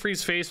 Oasis Ally can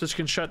freeze face, which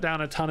can shut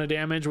down a ton of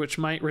damage, which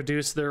might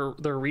reduce their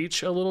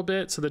reach a little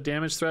bit, so the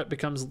damage threat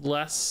becomes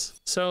less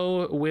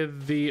so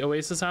with the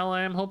Oasis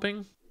Ally, I'm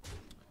hoping.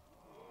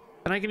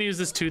 And I can use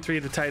this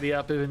 2/3 to tidy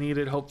up if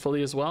needed,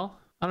 hopefully as well.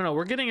 I don't know,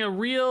 we're getting a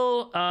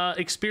real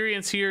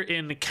experience here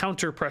in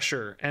counter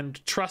pressure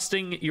and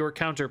trusting your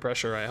counter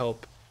pressure, I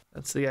hope.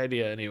 That's the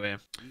idea anyway.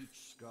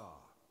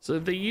 So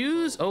if they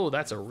use, oh,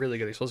 that's a really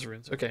good Explosive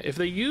Runes. Okay, if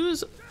they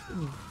use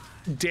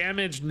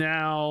damage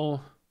now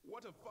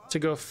to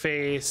go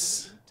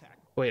face,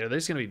 wait, are they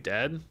just gonna be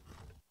dead?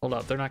 Hold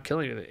up, they're not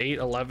killing you. 8,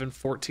 11,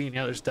 14,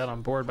 yeah, they're just dead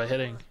on board by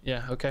hitting.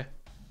 Yeah, okay.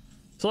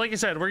 So like I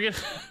said, we're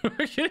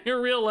getting a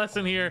real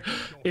lesson here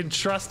in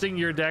trusting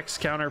your deck's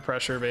counter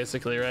pressure,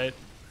 basically, right?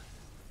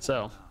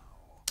 So,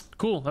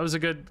 cool, that was a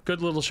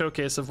good little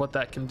showcase of what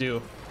that can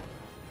do.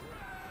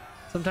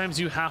 Sometimes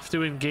you have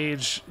to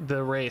engage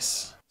the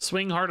race.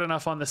 Swing hard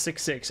enough on the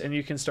 6/6 and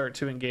you can start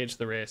to engage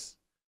the race.